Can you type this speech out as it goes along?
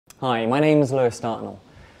Hi, my name is Lewis Dartnell.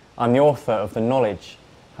 I'm the author of The Knowledge,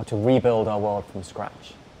 How to Rebuild Our World from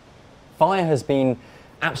Scratch. Fire has been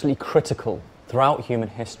absolutely critical throughout human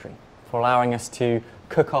history for allowing us to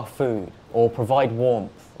cook our food, or provide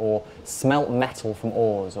warmth, or smelt metal from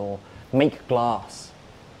ores, or make glass.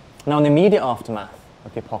 Now, in the immediate aftermath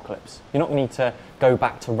of the apocalypse, you're not going to need to go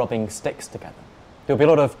back to rubbing sticks together. There'll be a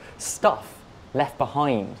lot of stuff left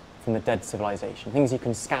behind from the dead civilization, things you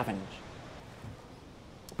can scavenge.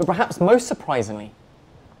 But perhaps most surprisingly,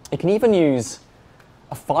 you can even use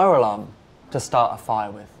a fire alarm to start a fire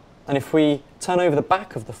with. And if we turn over the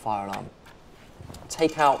back of the fire alarm,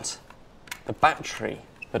 take out the battery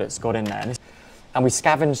that it's got in there, and we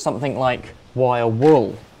scavenge something like wire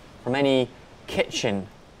wool from any kitchen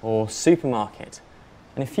or supermarket.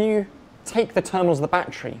 And if you take the terminals of the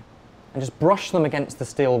battery and just brush them against the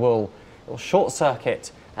steel wool, it will short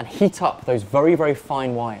circuit and heat up those very, very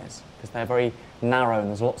fine wires because they're very narrow and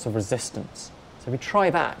there's lots of resistance. So if we try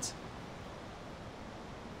that,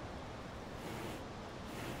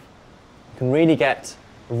 you can really get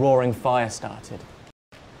a roaring fire started.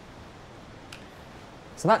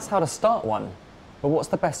 So that's how to start one, but what's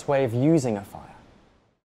the best way of using a fire?